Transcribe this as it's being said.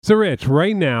So, Rich,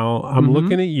 right now I'm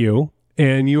looking at you,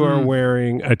 and you are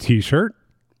wearing a T-shirt,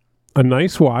 a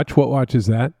nice watch. What watch is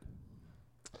that?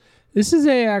 This is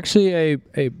actually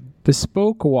a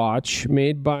bespoke watch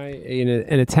made by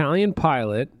an Italian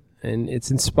pilot, and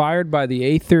it's inspired by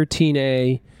the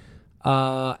A13A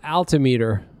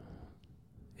altimeter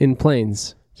in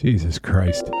planes. Jesus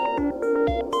Christ.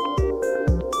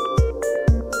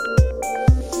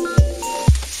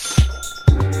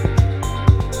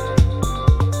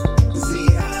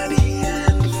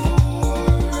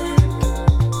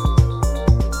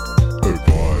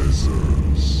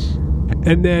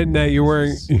 And then you're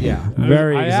wearing...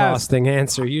 Very exhausting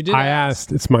answer. You did. I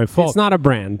asked. It's my fault. It's not a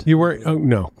brand. You were... Oh,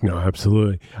 no,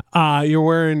 absolutely. You're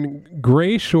wearing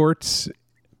gray shorts,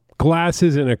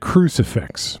 glasses, and a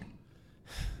crucifix.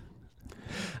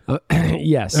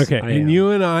 Yes. Okay. And you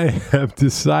and I have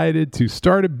decided to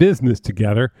start a business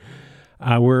together.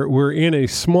 We're in a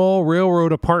small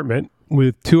railroad apartment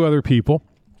with two other people.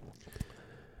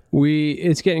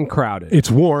 It's getting crowded.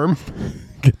 It's warm.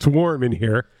 It's warm in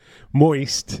here.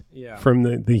 Moist from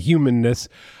the humanness.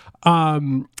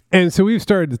 And so we've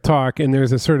started to talk, and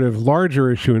there's a sort of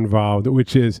larger issue involved,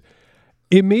 which is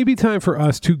it may be time for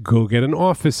us to go get an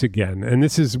office again. And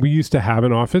we used to have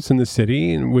an office in the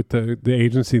city and with the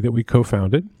agency that we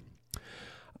co-founded.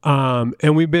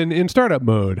 And we've been in startup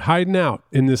mode, hiding out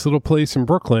in this little place in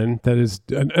Brooklyn that is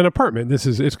an apartment.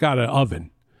 It's got an oven.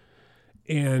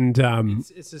 And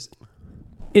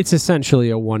it's essentially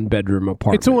a one-bedroom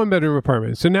apartment. It's a one-bedroom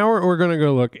apartment. So now we're going to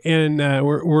go look, and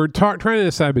we're trying to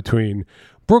decide between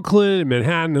Brooklyn and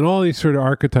Manhattan and all these sort of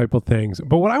archetypal things.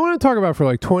 But what I want to talk about for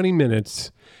like 20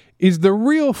 minutes is the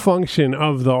real function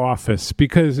of the office,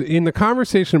 because in the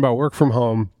conversation about work from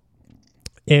home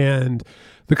and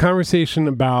the conversation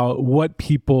about what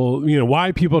people,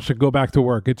 why people should go back to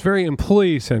work, it's very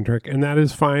employee-centric, and that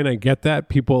is fine. I get that.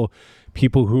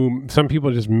 Some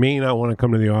people just may not want to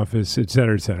come to the office, et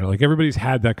cetera, et cetera. Like everybody's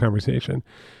had that conversation.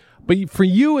 But for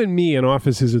you and me, an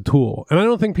office is a tool. And I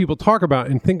don't think people talk about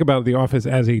and think about the office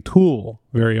as a tool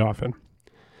very often.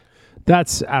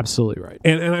 That's absolutely right.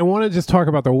 And I want to just talk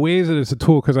about the ways that it's a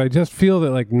tool, because I just feel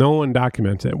that like no one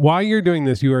documents it. While you're doing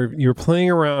this, you're playing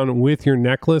around with your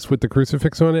necklace with the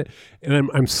crucifix on it.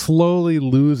 And I'm slowly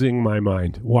losing my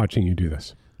mind watching you do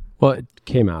this. Well, it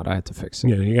came out. I had to fix it.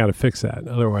 Yeah, you got to fix that.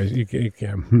 Otherwise, you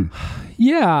can't.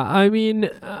 Yeah, I mean,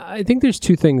 I think there's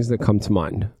two things that come to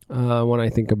mind when I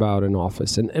think about an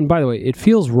office. And by the way, it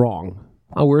feels wrong.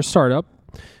 We're a startup.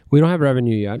 We don't have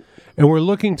revenue yet. And we're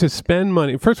looking to spend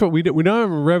money. First of all, we don't have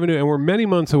revenue, and we're many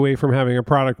months away from having a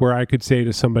product where I could say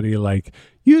to somebody like,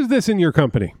 use this in your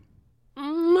company.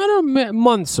 I don't know,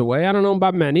 months away. I don't know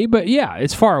about many, but yeah,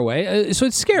 it's far away. So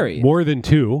it's scary. More than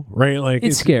two, right? Like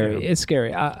it's scary. It's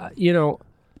scary. I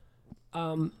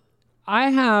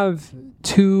have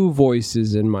two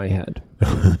voices in my head.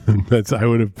 I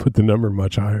would have put the number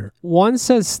much higher. One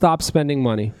says stop spending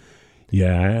money.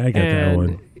 Yeah, I get that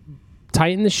one.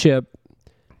 Tighten the ship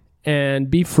and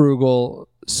be frugal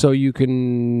so you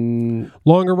can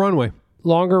longer runway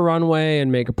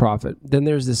and make a profit. Then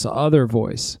there's this other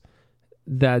voice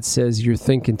that says you're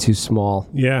thinking too small.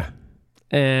 Yeah.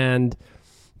 And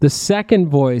the second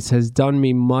voice has done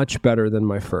me much better than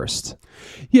my first.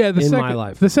 Yeah, my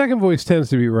life. The second voice tends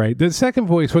to be right.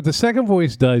 What the second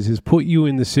voice does is put you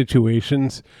in the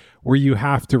situations where you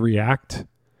have to react.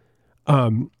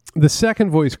 The second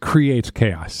voice creates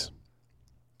chaos.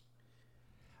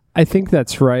 I think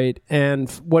that's right. And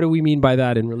what do we mean by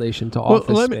that in relation to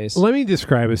office space? Let me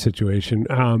describe a situation.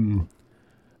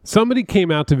 Somebody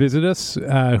came out to visit us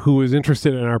who was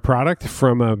interested in our product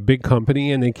from a big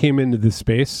company, and they came into this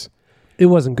space. It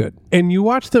wasn't good. And you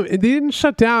watched them. They didn't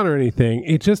shut down or anything.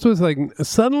 It just was like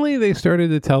suddenly they started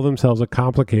to tell themselves a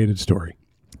complicated story.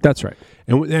 That's right.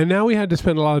 And now we had to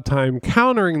spend a lot of time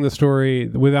countering the story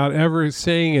without ever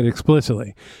saying it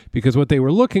explicitly, because what they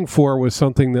were looking for was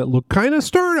something that looked kind of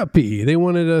startup-y. They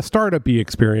wanted a startup-y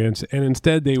experience, and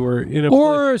instead they were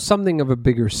in something of a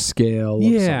bigger scale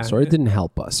of some sort. It didn't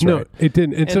help us, right? No, it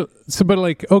didn't. And but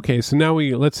like, okay, so now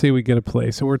let's say we get a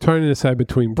place, and we're trying to decide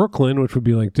between Brooklyn, which would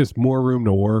be like just more room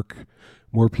to work,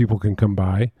 more people can come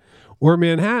by, or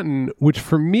Manhattan, which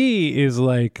for me is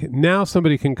like, now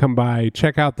somebody can come by,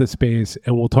 check out the space,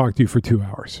 and we'll talk to you for 2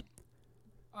 hours.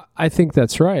 I think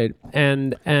that's right.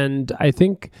 And I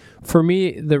think for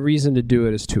me, the reason to do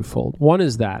it is twofold. One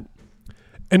is that.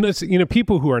 And that's,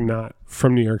 people who are not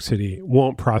from New York City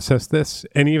won't process this.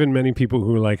 And even many people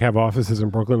who like have offices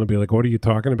in Brooklyn will be like, what are you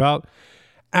talking about?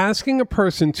 Asking a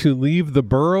person to leave the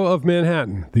borough of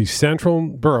Manhattan, the central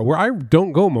borough, where I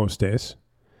don't go most days,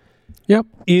 Yep.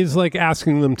 is like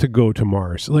asking them to go to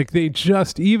Mars. Like they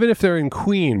just, even if they're in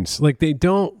Queens, like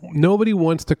nobody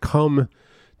wants to come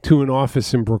to an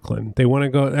office in Brooklyn. They want to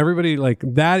go, everybody, like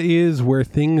that is where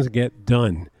things get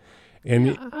done.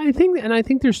 And I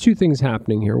think there's two things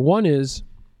happening here. One is,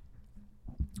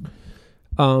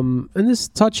 and this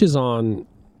touches on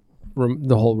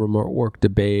the whole remote work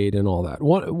debate and all that.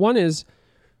 One is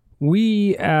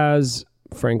we as,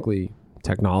 frankly,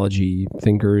 technology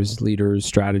thinkers, leaders,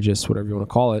 strategists, whatever you want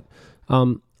to call it,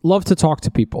 love to talk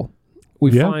to people.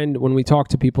 We find when we talk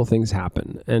to people, things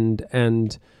happen.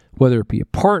 And whether it be a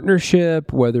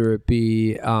partnership, whether it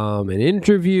be an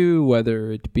interview,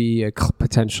 whether it be a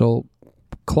potential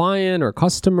client or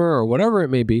customer or whatever it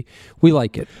may be, we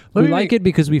like it. We like it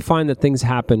because we find that things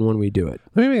happen when we do it.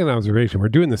 Let me make an observation. We're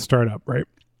doing this startup, right?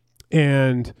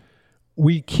 And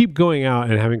we keep going out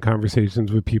and having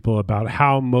conversations with people about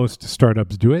how most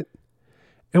startups do it.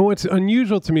 And what's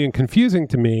unusual to me and confusing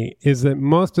to me is that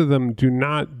most of them do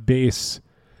not base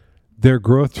their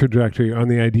growth trajectory on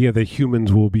the idea that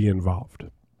humans will be involved.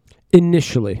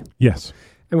 Initially. Yes.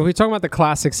 And when we talk about the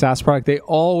classic SaaS product, they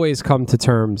always come to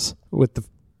terms with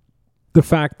the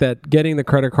fact that getting the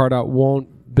credit card out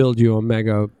won't build you a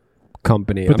mega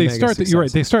company. But you're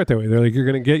right. They start that way. They're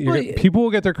like, people will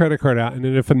get their credit card out, and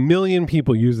then if 1 million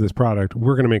people use this product,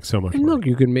 we're going to make so much money. Look,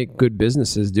 you can make good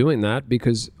businesses doing that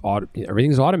because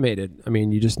everything's automated. I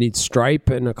mean, you just need Stripe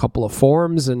and a couple of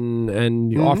forms,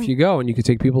 and off you go, and you can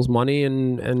take people's money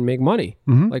and make money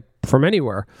like from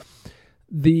anywhere.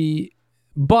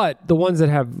 But the ones that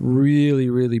have really,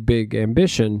 really big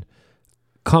ambition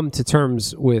come to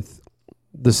terms with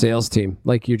the sales team.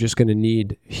 Like you're just going to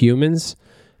need humans.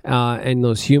 And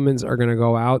those humans are going to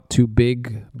go out to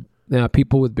big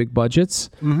people with big budgets,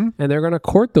 and they're going to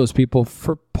court those people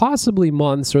for possibly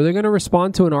months, or they're going to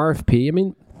respond to an RFP. I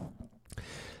mean,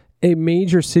 a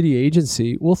major city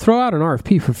agency will throw out an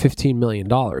RFP for $15 million.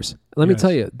 Let me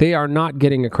tell you, they are not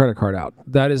getting a credit card out.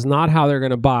 That is not how they're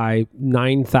going to buy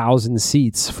 9,000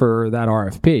 seats for that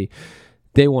RFP.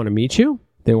 They want to meet you.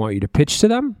 They want you to pitch to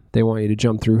them. They want you to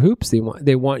jump through hoops.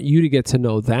 They want you to get to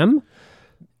know them.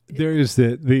 There is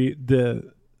the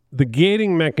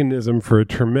gating mechanism for a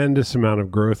tremendous amount of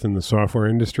growth in the software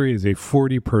industry is a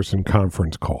 40-person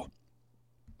conference call.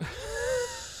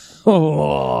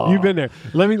 Oh, you've been there.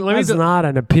 That's not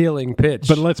an appealing pitch.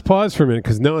 But let's pause for a minute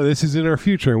because this is in our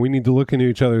future, and we need to look into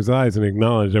each other's eyes and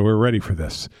acknowledge that we're ready for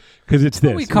this. Because it's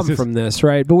this. We come from this,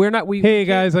 right? But we're not. Hey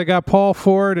guys, I got Paul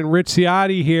Ford and Rich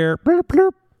Ciotti here. Blurp,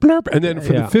 blurp, blurp. And then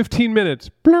for the 15 minutes,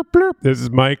 blurp, blurp. This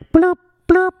is Mike. Blurp.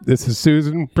 Blurp. This is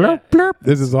Susan. Blurp, blurp.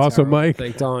 This is also Mike.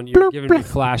 Thank Don. You're giving me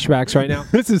flashbacks right now.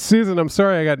 This is Susan. I'm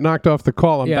sorry I got knocked off the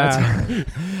call. I'm back.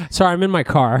 Sorry, I'm in my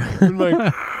car.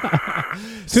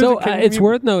 Susan, it's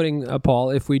worth noting,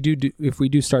 Paul, if we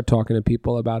do start talking to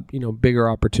people about bigger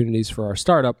opportunities for our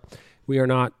startup, we are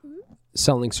not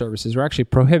selling services. We're actually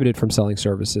prohibited from selling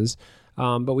services,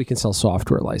 but we can sell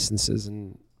software licenses,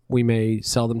 and we may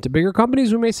sell them to bigger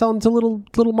companies. We may sell them to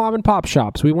little mom and pop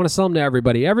shops. We want to sell them to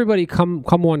everybody. Everybody, come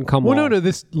one, come all. Well, no,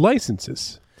 this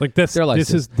licenses. Like this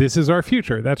is our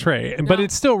future. That's right. But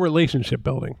it's still relationship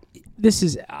building. This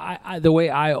is the way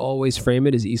I always frame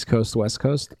it is East Coast, West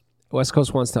Coast. West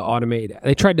Coast wants to automate.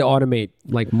 They tried to automate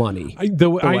like money. I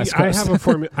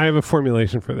have a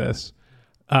formulation for this.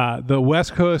 The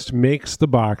West Coast makes the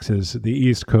boxes. The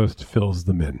East Coast fills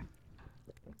them in.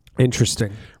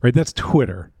 Interesting. Right? That's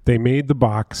Twitter. They made the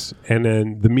box, and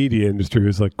then the media industry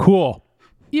was like, cool.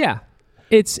 Yeah.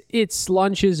 It's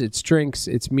lunches, it's drinks,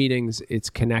 it's meetings, it's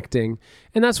connecting.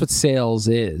 And that's what sales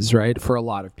is, right? For a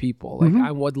lot of people. Like,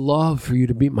 I would love for you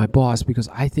to meet my boss because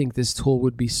I think this tool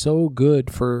would be so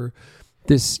good for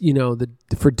this,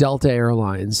 for Delta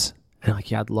Airlines. And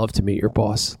like, I'd love to meet your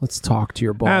boss. Let's talk to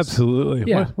your boss. Absolutely.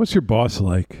 Yeah. What's your boss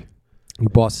like? Your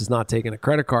boss is not taking a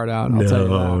credit card out. I'll tell you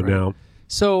that. Right? No.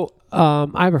 So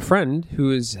I have a friend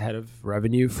who is head of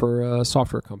revenue for a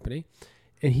software company,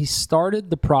 and he started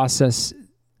the process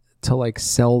to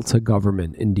sell to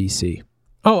government in DC.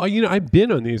 Oh, I've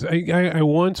been on these. I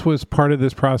once was part of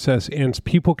this process, and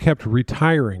people kept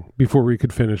retiring before we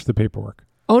could finish the paperwork.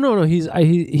 Oh no!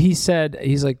 He said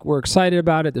he's like, we're excited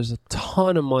about it. There's a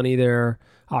ton of money there.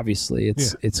 Obviously,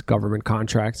 it's government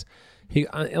contracts.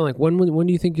 I'm like, when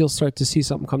do you think you'll start to see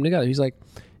something come together? He's like,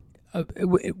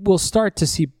 we'll start to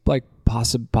see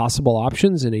possible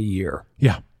options in a year.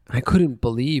 Yeah, I couldn't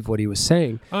believe what he was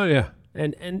saying. Oh yeah,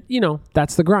 and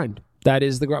that's the grind. That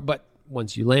is the grind. But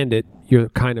once you land it, you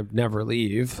kind of never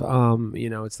leave.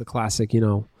 It's the classic,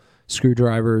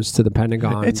 screwdrivers to the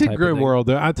Pentagon. It's a type of grim thing. world.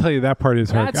 I'll tell you that part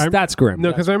is hard. That's grim.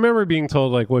 No, because I remember being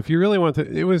told, like, well, if you really want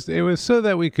to, it was so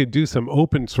that we could do some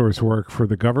open source work for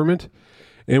the government,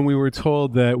 and we were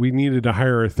told that we needed to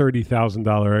hire a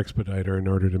 $30,000 expediter in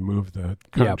order to move the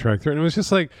contract through. And it was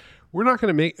just like, we're not going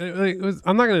to make.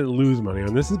 I'm not going to lose money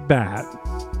on this. This is bad.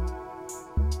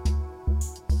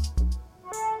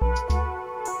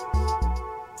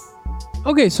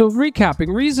 Okay, so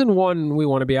recapping, reason one we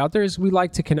want to be out there is we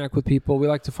like to connect with people. We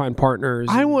like to find partners.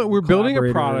 We're building a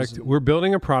product. collaborators. We're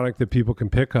building a product that people can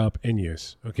pick up and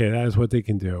use. Okay, that is what they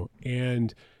can do.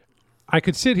 And I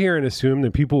could sit here and assume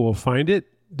that people will find it,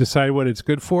 decide what it's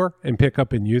good for, and pick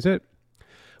up and use it.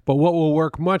 But what will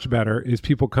work much better is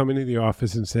people coming to the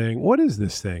office and saying, "What is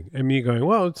this thing?" And me going,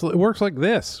 "Well, it works like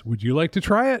this. Would you like to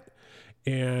try it?"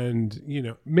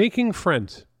 And making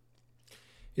friends.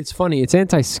 It's funny. It's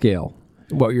anti-scale,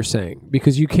 what you're saying,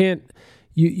 because you can't.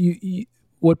 No,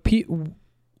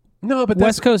 but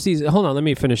West Coast. Hold on. Let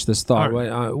me finish this thought.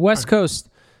 Right. West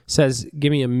Coast says, "Give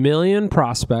me 1 million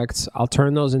prospects. I'll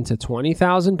turn those into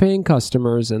 20,000 paying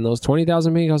customers, and those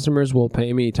 20,000 paying customers will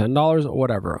pay me $10 or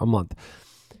whatever a month."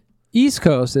 East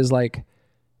Coast is like,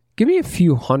 "Give me a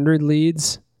few hundred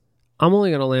leads. I'm only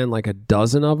going to land like a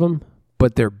dozen of them,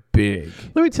 but they're big."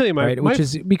 Let me tell you, Which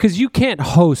is because you can't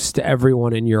host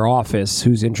everyone in your office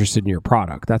who's interested in your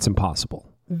product. That's impossible.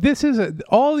 This is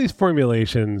all these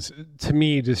formulations to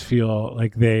me just feel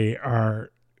like they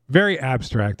are very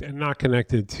abstract and not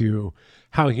connected to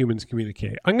how humans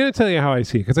communicate. I'm going to tell you how I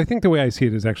see it, because I think the way I see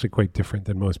it is actually quite different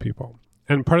than most people.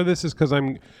 And part of this is because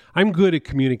I'm good at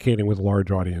communicating with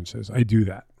large audiences. I do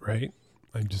that, right?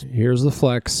 Here's the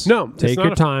flex. No, take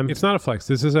your time. It's not a flex.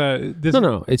 This is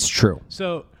No, it's true.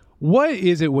 So what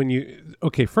is it when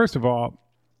okay, first of all,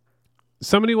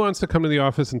 somebody wants to come to the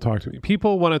office and talk to me.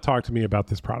 People want to talk to me about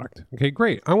this product. Okay,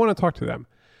 great. I want to talk to them.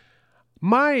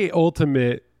 My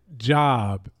ultimate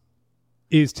job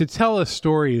is to tell a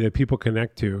story that people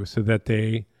connect to so that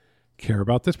they care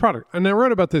about this product. And I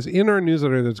wrote about this in our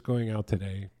newsletter that's going out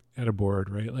today at a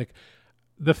board, right? Like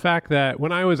the fact that I'm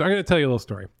going to tell you a little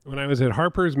story. When I was at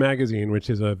Harper's Magazine, which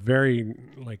is a very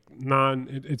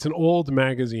it's an old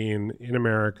magazine in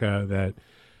America that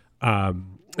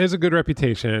has a good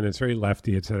reputation. It's very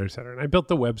lefty, et cetera, et cetera. And I built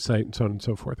the website and so on and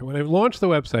so forth. And when I launched the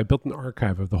website, I built an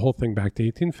archive of the whole thing back to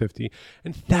 1850,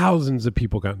 and thousands of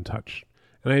people got in touch.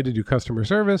 And I had to do customer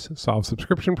service, solve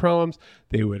subscription problems.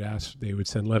 They would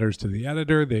send letters to the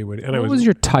editor. What was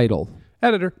your title?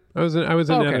 Editor. I was an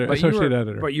editor, associate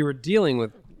editor. But you were dealing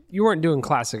with. You weren't doing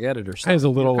classic editor stuff. I was a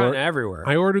little kind of everywhere.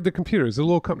 I ordered the computer. It was a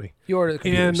little company. You ordered the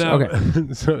computers. And,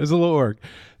 okay. So it was a little org.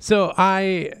 So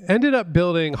I ended up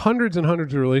building hundreds and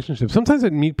hundreds of relationships. Sometimes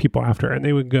I'd meet people after, and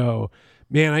they would go,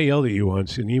 "Man, I yelled at you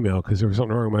once in email because there was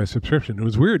something wrong with my subscription. It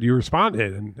was weird. You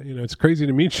responded, and it's crazy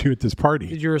to meet you at this party."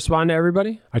 Did you respond to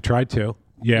everybody? I tried to.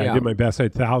 Yeah, I did my best. I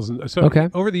had thousands. So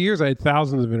over the years, I had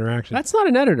thousands of interactions. That's not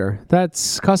an editor.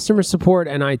 That's customer support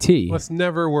and IT. Let's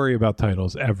never worry about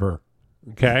titles ever.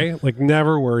 Okay, like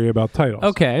never worry about titles.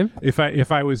 Okay.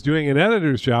 If I was doing an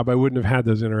editor's job, I wouldn't have had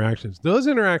those interactions. Those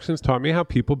interactions taught me how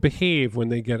people behave when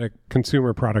they get a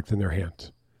consumer product in their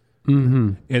hands.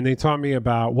 Mm-hmm. And they taught me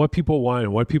about what people want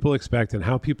and what people expect and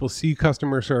how people see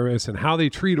customer service and how they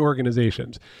treat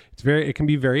organizations. It can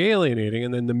be very alienating.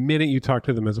 And then the minute you talk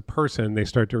to them as a person, they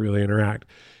start to really interact.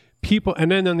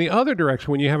 And then on the other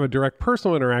direction, when you have a direct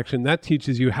personal interaction, that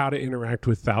teaches you how to interact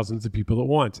with thousands of people at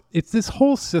once. It's this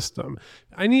whole system.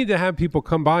 I need to have people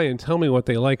come by and tell me what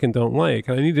they like and don't like.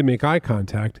 And I need to make eye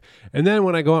contact. And then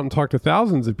when I go out and talk to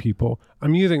thousands of people,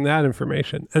 I'm using that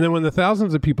information. And then when the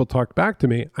thousands of people talk back to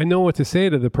me, I know what to say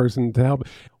to the person to help.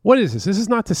 What is this? This is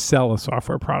not to sell a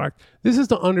software product. This is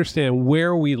to understand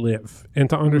where we live and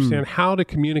to understand how to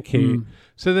communicate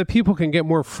so that people can get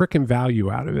more frickin'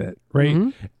 value out of it, right?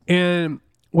 Mm-hmm. And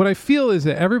what I feel is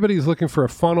that everybody's looking for a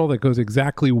funnel that goes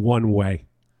exactly one way,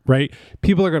 right?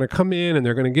 People are going to come in and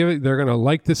they're going to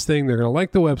like this thing. They're going to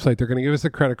like the website. They're going to give us a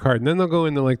credit card. And then they'll go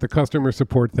into like the customer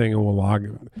support thing and we'll log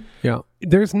in. Yeah. It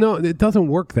doesn't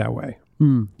work that way.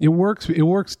 It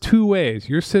works two ways.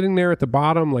 You're sitting there at the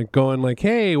bottom, like going like,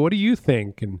 "Hey, what do you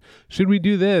think? And should we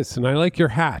do this? And I like your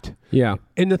hat." Yeah.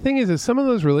 And the thing is some of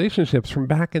those relationships from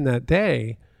back in that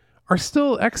day are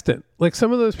still extant. Like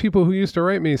some of those people who used to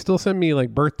write me still send me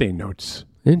like birthday notes.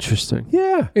 Interesting.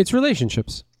 Yeah. It's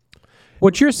relationships.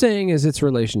 What you're saying is it's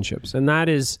relationships, and that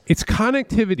is... It's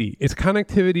connectivity. It's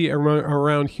connectivity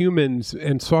around humans,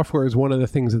 and software is one of the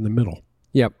things in the middle.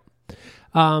 Yep.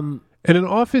 And an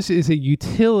office is a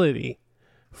utility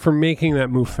for making that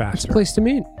move faster. It's a place to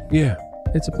meet. Yeah.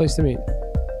 It's a place to meet.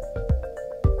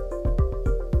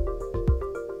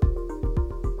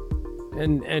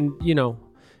 And you know,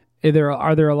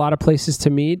 are there a lot of places to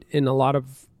meet in a lot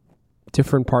of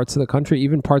different parts of the country,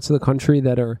 even parts of the country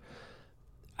that are.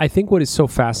 I think what is so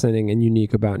fascinating and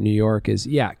unique about New York is,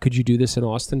 yeah, could you do this in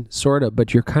Austin? Sort of,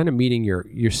 but you're kind of meeting you're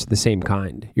the same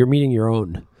kind. You're meeting your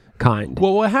own kind.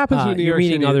 Well, what happens with New you're York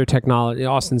meeting City? other technology.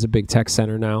 Austin's a big tech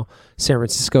center now. San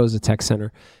Francisco is a tech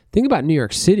center. The thing about New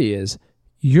York City is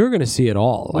you're going to see it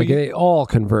all. Like they all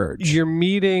converge. You're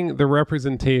meeting the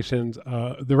representations,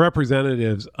 the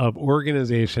representatives of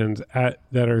organizations that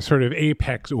are sort of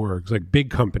apex orgs, like big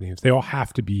companies. They all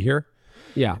have to be here.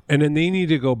 Yeah. And then they need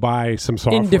to go buy some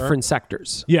software. In different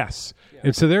sectors. Yes. Yeah.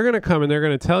 And so they're going to come and they're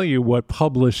going to tell you what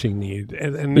publishing needs.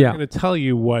 And they're going to tell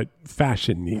you what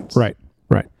fashion needs. Right.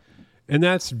 And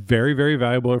that's very, very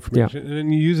valuable information. And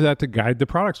then you use that to guide the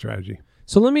product strategy.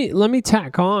 So let me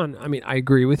tack on. I mean, I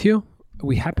agree with you.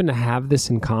 We happen to have this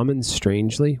in common,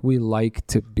 strangely. We like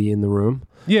to be in the room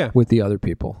with the other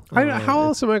people. How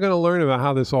else am I going to learn about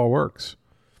how this all works?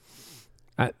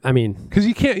 I mean, because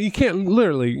you can't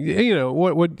literally, you know,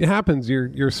 what happens,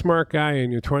 you're a smart guy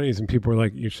in your 20s and people are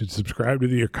like, you should subscribe to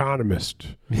The Economist.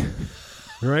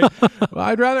 Right? Well,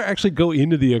 I'd rather actually go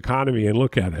into the economy and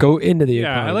look at it. Go into the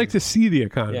economy. Yeah, I like to see the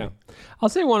economy. Yeah. I'll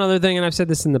say one other thing, and I've said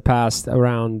this in the past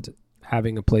around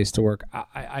having a place to work.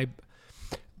 I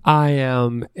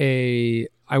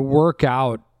work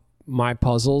out my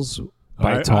puzzles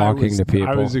by talking to people.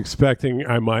 I was expecting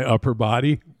my upper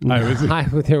body.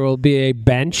 There will be a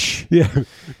bench. Yeah,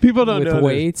 people don't with know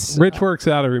weights. This. Rich works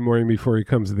out every morning before he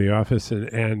comes to the office,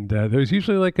 and there's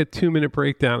usually like a 2-minute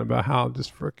breakdown about how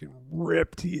just freaking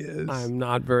ripped he is. I'm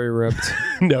not very ripped.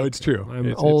 No, it's true.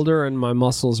 I'm older, and my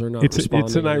muscles are not responding.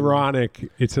 It's an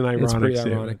ironic. It's pretty statement.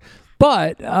 Ironic.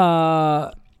 But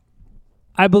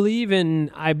I believe in.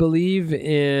 It's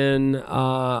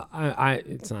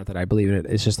not that I believe in it.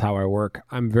 It's just how I work.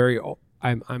 I'm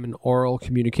an oral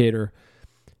communicator.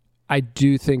 I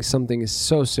do think something is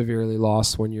so severely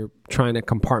lost when you're trying to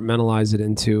compartmentalize it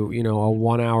into, you know, a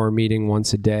 1-hour meeting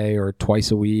once a day or twice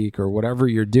a week or whatever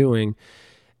you're doing.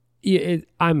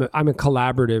 I'm a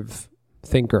collaborative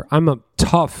thinker. I'm a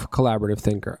tough collaborative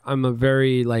thinker. I'm a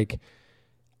very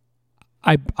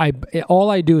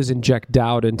all I do is inject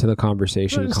doubt into the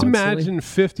conversation. Just imagine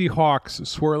 50 hawks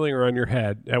swirling around your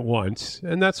head at once,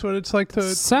 and that's what it's like to.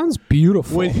 Sounds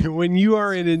beautiful. When you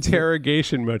are in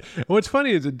interrogation mode. And what's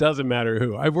funny is it doesn't matter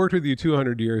who. I've worked with you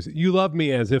 200 years. You love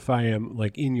me as if I am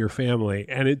like in your family,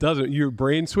 and it doesn't. Your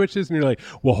brain switches, and you're like,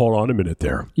 "Well, hold on a minute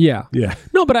there." Yeah.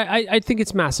 No, but I think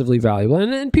it's massively valuable,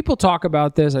 and people talk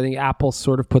about this. I think Apple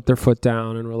sort of put their foot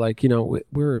down, and we're like, you know,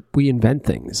 we invent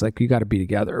things. Like, we got to be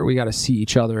together. We got to see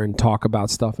each other and talk about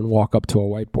stuff and walk up to a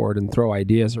whiteboard and throw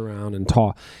ideas around and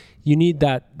talk. You need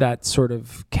that sort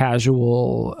of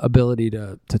casual ability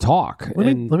to talk.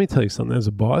 Let me tell you something. As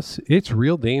a boss, it's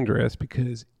real dangerous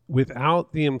because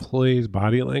without the employee's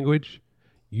body language,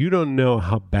 you don't know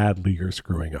how badly you're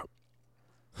screwing up.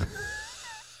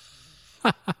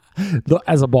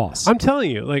 As a boss, I'm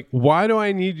telling you, like, why do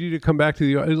I need you to come back to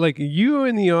you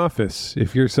in the office?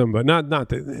 If you're somebody, not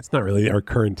that it's not really our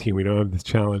current team, we don't have this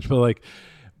challenge, but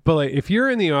if you're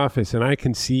in the office and I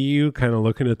can see you kind of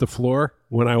looking at the floor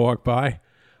when I walk by,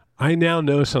 I now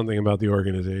know something about the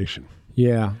organization.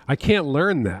 Yeah, I can't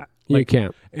learn that. You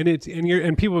can't,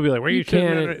 and people will be like, "Well, you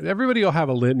shouldn't." Everybody will have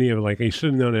a litany of like, "You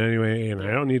should have known it anyway," and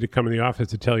I don't need to come in the office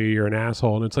to tell you you're an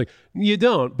asshole. And it's like, you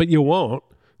don't, but you won't.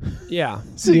 Yeah.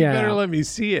 So you better let me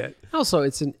see it. Also,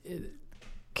 it's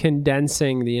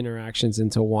condensing the interactions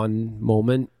into one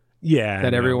moment. Yeah.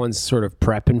 That everyone's sort of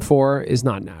prepping for is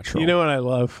not natural. You know what I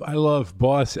love? I love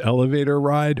boss elevator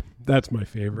ride. That's my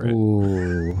favorite.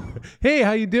 Ooh. Hey,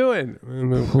 how you doing?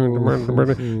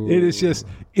 It is just,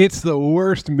 it's the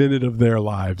worst minute of their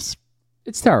lives.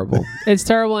 It's terrible. It's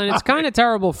terrible, and it's kind of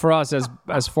terrible for us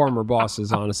as former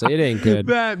bosses, honestly. It ain't good.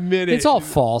 That minute. It's all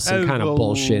false and kind of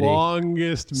bullshitty.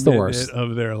 Longest minute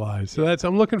of their lives. So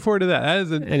I'm looking forward to that. That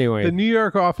is the New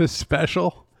York office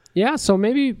special. Yeah, so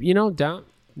maybe, you know,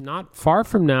 not far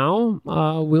from now,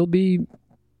 we'll be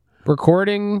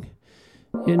recording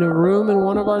in a room in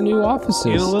one of our new offices.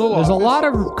 In a little There's office. a lot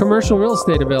of commercial real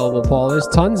estate available, Paul. There's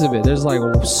tons of it. There's like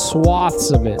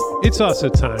swaths of it. It's also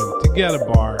time to get a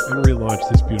bar and relaunch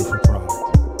this beautiful product.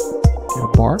 Get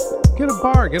a bar?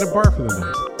 Get a bar for the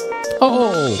night.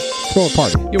 Throw a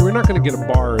party. Yeah, we're not going to get a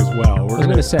bar as well. I was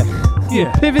going to say,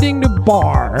 yeah, pivoting to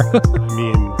bar. I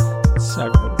mean,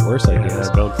 I've heard worse ideas.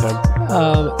 Don't tempt.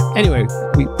 Anyway,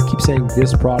 we keep saying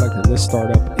this product and this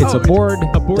startup. It's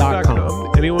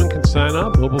aboard.com. Anyone can sign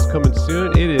up. Mobile's coming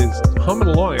soon. It is humming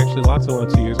along. Actually, lots and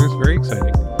lots of users. Very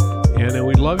exciting. And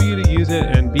we'd love you to use it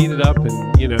and beat it up.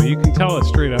 And, you know, you can tell us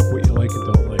straight up what you like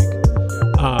and don't like.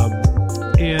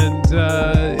 And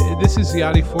this is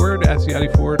Yachty Ford, at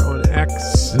Yachty Ford on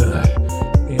X,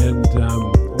 and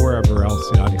wherever else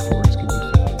Yachty Fords can be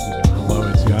found. Hello,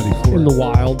 it's Yachty Ford. In the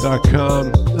wild.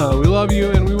 .com. We love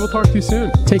you, and we will talk to you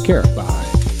soon. Take care.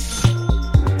 Bye.